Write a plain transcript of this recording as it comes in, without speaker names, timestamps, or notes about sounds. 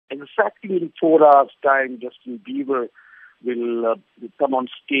exactly in 4 hours' time, Justin Bieber will come on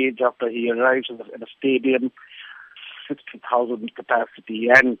stage after he arrives at a stadium, 60,000 capacity,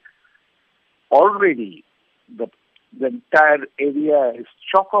 and already the entire area is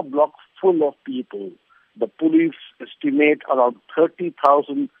chock-a-block full of people. The police estimate around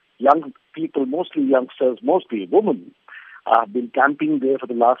 30,000 young people, mostly youngsters, mostly women, have been camping there for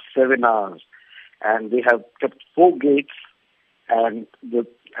the last 7 hours, and they have kept 4 gates, and the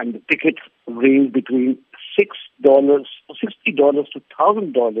tickets range between $60 to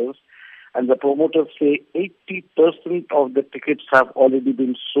 $1,000, and the promoters say 80% of the tickets have already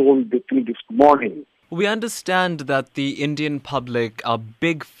been sold between this morning. We understand that the Indian public are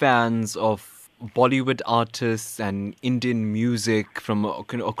big fans of Bollywood artists and Indian music from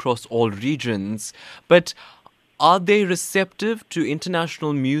across all regions, but are they receptive to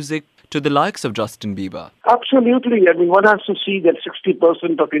international music to the likes of Justin Bieber? Absolutely. I mean, one has to see that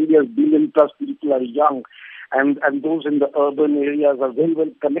 60% of India's billion-plus people are young, and those in the urban areas are very well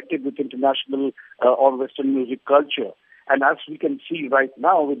connected with international or Western music culture. And as we can see right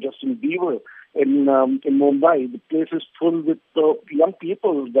now with Justin Bieber in Mumbai, the place is full with young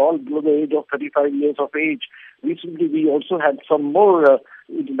people, all below the age of 35 years of age. Recently, we also had some more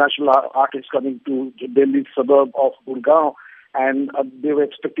international artists coming to Delhi's suburb of Gurgaon, and they were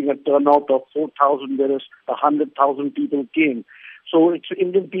expecting a turnout of 4,000, whereas 100,000 people came. So it's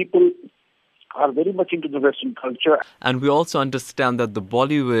Indian people are very much into the Western culture. And we also understand that the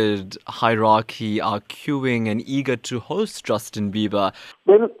Bollywood hierarchy are queuing and eager to host Justin Bieber.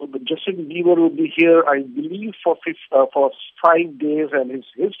 Well, Justin Bieber will be here, I believe, for 5 days, and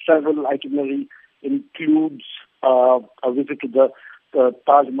his travel itinerary includes a visit to the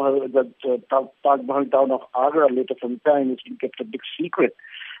Taj Mahal, Taj Mahal town of Agra later from time. It's been kept a big secret.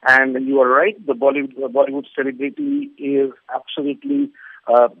 And you are right, the Bollywood celebrity is absolutely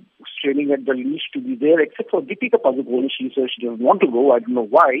straining at the leash to be there, except for Deepika Padukone. She says she doesn't want to go. I don't know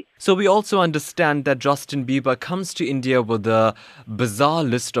why. So we also understand that Justin Bieber comes to India with a bizarre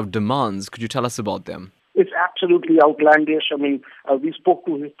list of demands. Could you tell us about them? It's absolutely outlandish. I mean, we spoke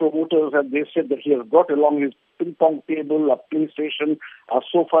to his promoters and they said that he has brought along his ping-pong table, a PlayStation, a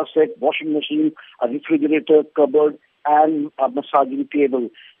sofa set, washing machine, a refrigerator, cupboard, and a massaging table.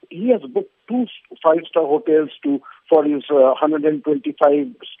 He has booked 2 5-star hotels for his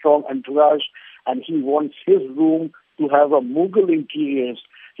 125-strong entourage, and he wants his room to have a Mughal interiors.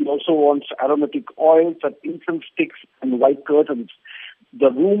 He also wants aromatic oils and incense sticks and white curtains.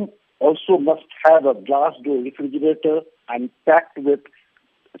 The room also must have a glass door refrigerator and packed with,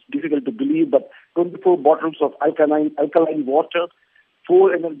 it's difficult to believe, but 24 bottles of alkaline water,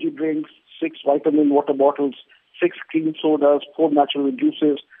 4 energy drinks, 6 vitamin water bottles, 6 cream sodas, 4 natural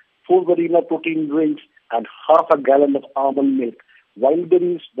juices, 4 vanilla protein drinks, and half a gallon of almond milk, wild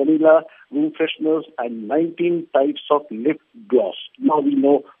berries, vanilla, room fresheners, and 19 types of lip gloss. Now we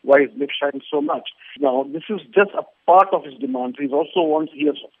know why his lip shines so much. Now, this is just a part of his demand. He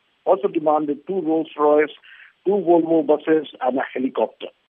has also demanded 2 Rolls Royce, 2 Volvo buses, and a helicopter.